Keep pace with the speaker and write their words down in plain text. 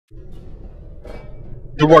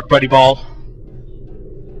Good work, buddy ball.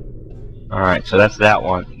 Alright, so that's that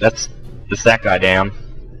one. That's that guy down.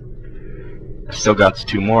 I still got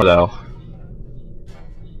 2 more though.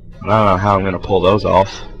 I don't know how I'm gonna pull those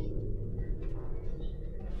off.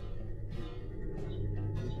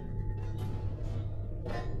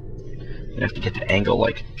 I have to get the angle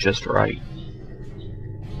like just right.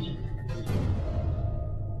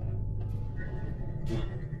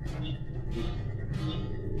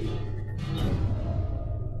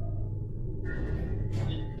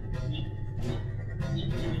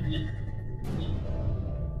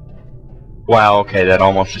 Wow, okay, that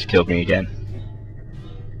almost just killed me again.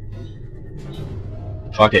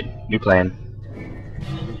 Fuck it, new plan.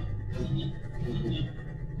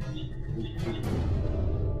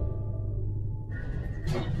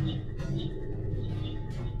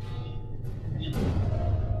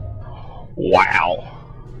 Wow.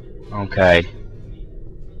 Okay.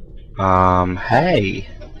 Hey.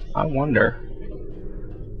 I wonder.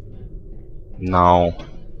 No.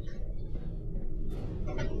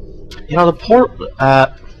 You know,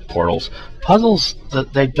 the portals. Puzzles,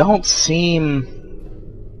 they don't seem...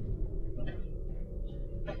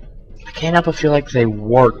 I can't help but feel like they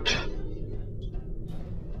worked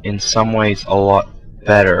in some ways a lot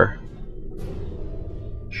better.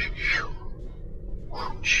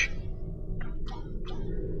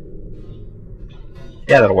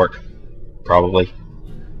 Yeah, that'll work. Probably.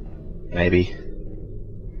 Maybe.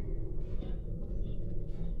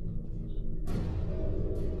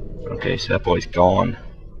 Okay, so that boy's gone.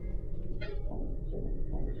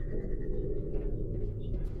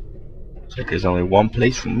 Looks like there's only one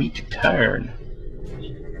place for me to turn.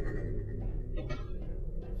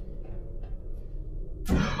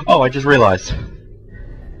 Oh, I just realized.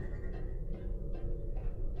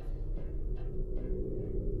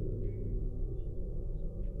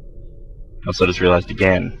 Also just realized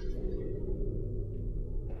again.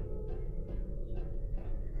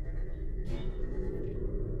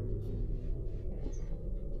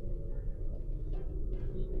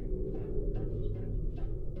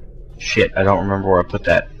 Shit, I don't remember where I put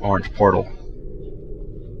that orange portal.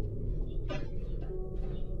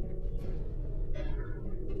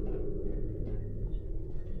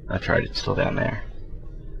 I tried, it's still down there.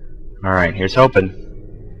 Alright, here's hoping.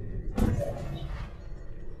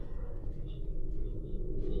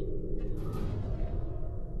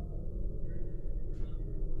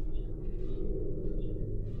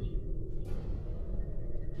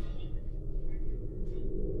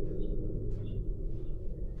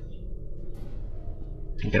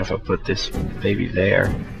 Thinking if I put this baby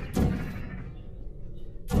there.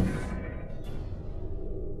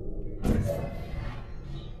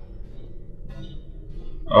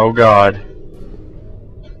 Oh god.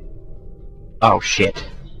 Oh shit.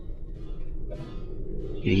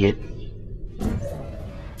 Idiot.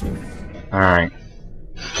 Alright.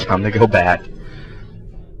 Time to go back.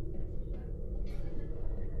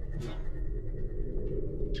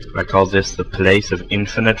 I call this the place of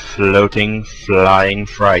infinite floating flying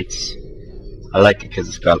frights. I like it because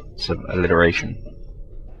it's got some alliteration.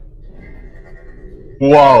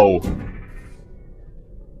 Whoa!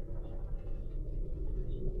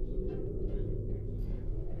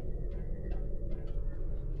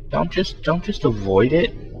 Don't just avoid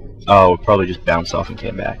it. Oh, it probably just bounced off and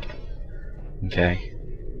came back. Okay.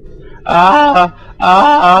 Ah!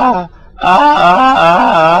 Ah!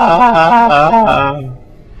 Ah!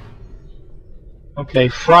 Okay,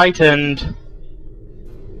 frightened.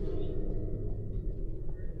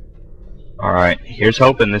 Alright, here's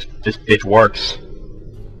hoping this bitch works.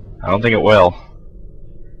 I don't think it will.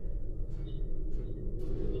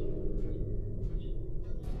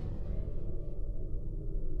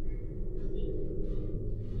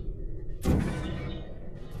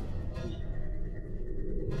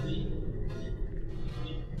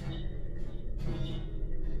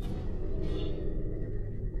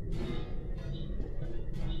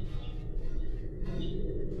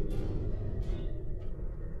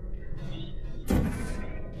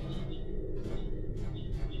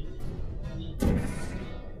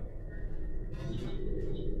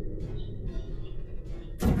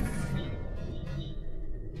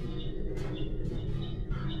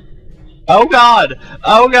 Oh god!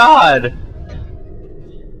 Oh god!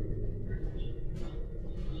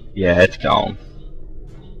 Yeah, it's gone.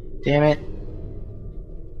 Damn it.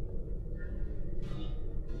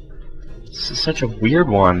 This is such a weird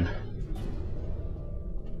one.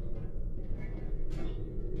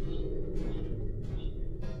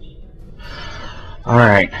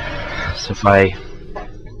 Alright, so if I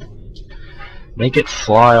make it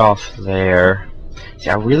fly off there... See,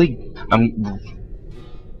 I'm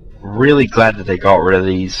really glad that they got rid of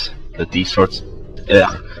these sorts.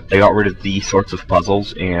 They got rid of these sorts of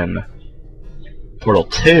puzzles in Portal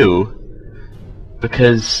 2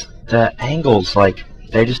 because the angles, like,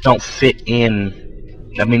 they just don't fit in.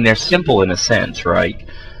 I mean, they're simple in a sense, right?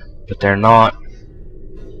 But they're not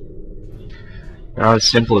as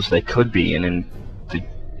simple as they could be. And in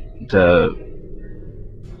the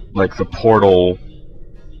Portal,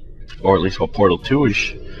 or at least what Portal 2 has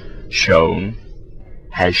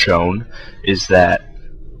shown, is that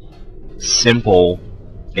simple,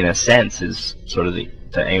 in a sense, is sort of the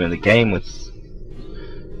aim of the game with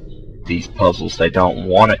these puzzles. They don't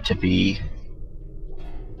want it to be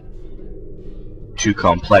too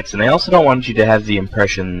complex, and they also don't want you to have the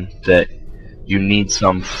impression that you need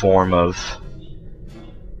some form of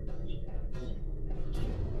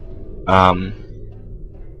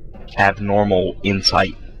abnormal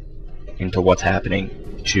insight into what's happening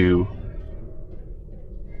to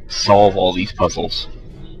solve all these puzzles.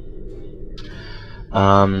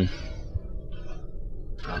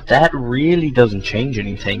 That really doesn't change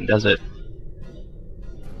anything, does it?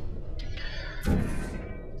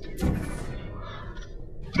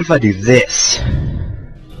 What if I do this?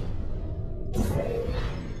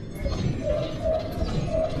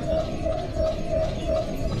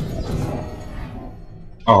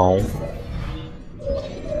 Oh.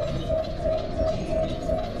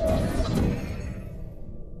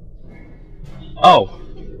 Oh.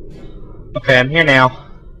 Okay, I'm here now.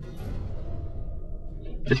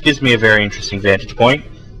 This gives me a very interesting vantage point.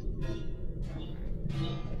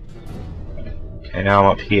 Okay, now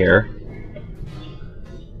I'm up here.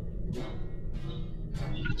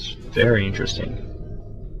 That's very interesting.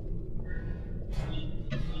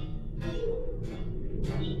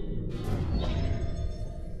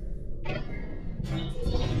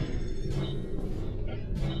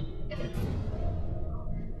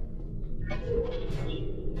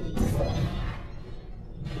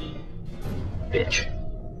 Bitch.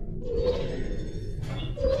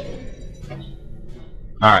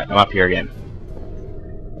 Alright, I'm up here again.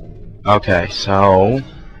 Okay, so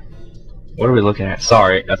what are we looking at?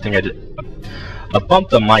 Sorry, I think I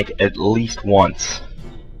bumped the mic at least once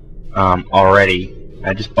already.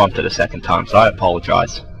 I just bumped it a second time, so I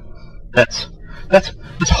apologize. That's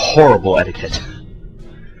horrible etiquette.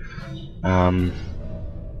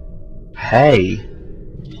 Hey,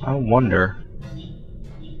 I wonder,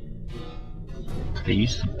 could I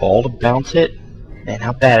use the ball to bounce it? Man,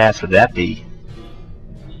 how badass would that be?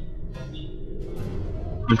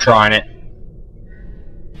 I'm trying it.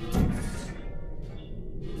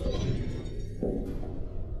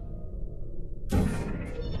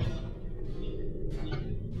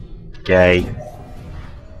 Okay.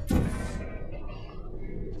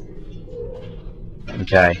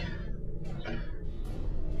 Okay.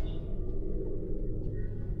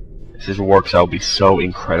 If this works, I'll be so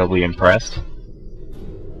incredibly impressed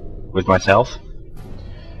with myself.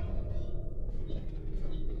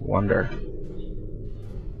 Wonder.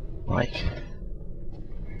 Like,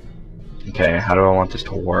 okay, how do I want this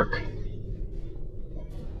to work?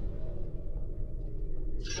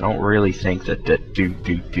 I don't really think that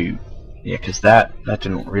do. Yeah, because that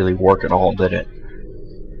didn't really work at all, did it?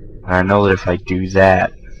 And I know that if I do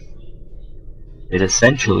that, it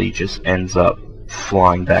essentially just ends up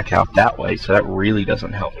flying back out that way, so that really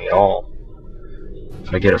doesn't help me at all.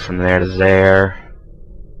 If I get it from there to there,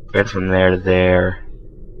 get it from there to there,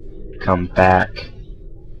 come back,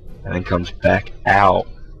 and then comes back out.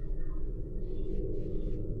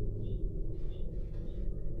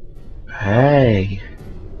 Hey.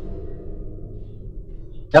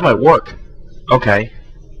 That might work. Okay.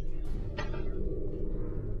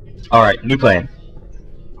 Alright, new plan.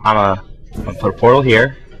 I'm gonna put a portal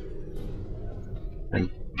here.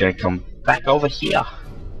 I'm gonna come back over here.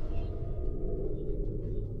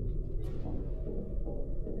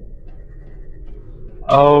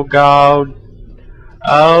 Oh God.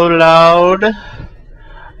 Oh Lord.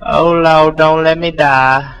 Oh Lord, don't let me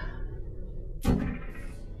die.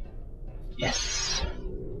 Yes.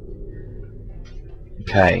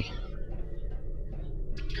 Okay.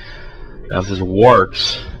 Now if this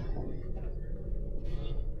works,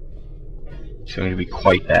 it's going to be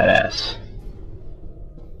quite badass.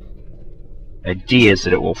 The idea is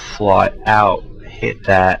that it will fly out, hit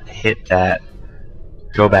that,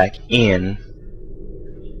 go back in,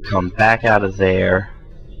 come back out of there.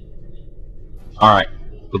 Alright,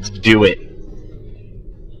 let's do it.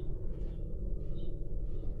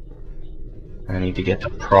 I need to get the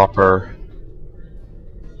proper...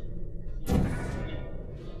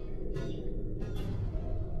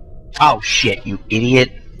 Oh shit, you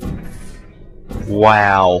idiot.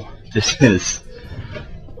 Wow.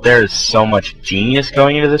 There's so much genius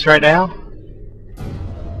going into this right now.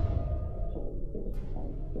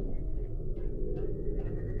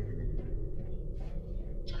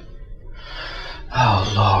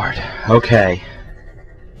 Oh lord. Okay.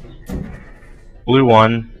 Blue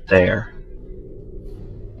one there.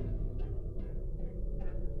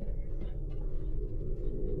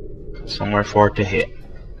 Somewhere for it to hit.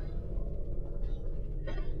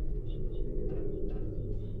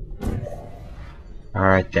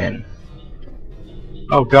 Alright then.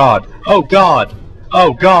 Oh god! Oh god!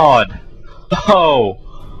 Oh god!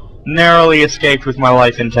 Oh! Narrowly escaped with my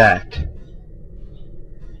life intact.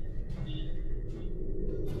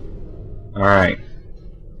 Alright.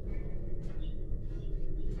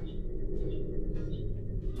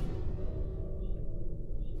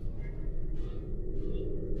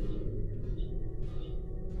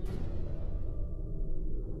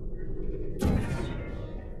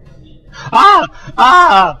 Ah!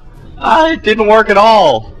 Ah! Ah! It didn't work at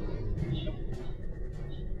all!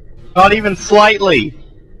 Not even slightly!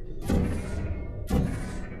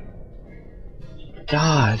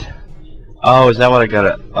 God. Oh, is that what I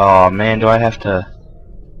gotta... Oh man, do I have to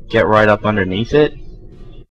get right up underneath it?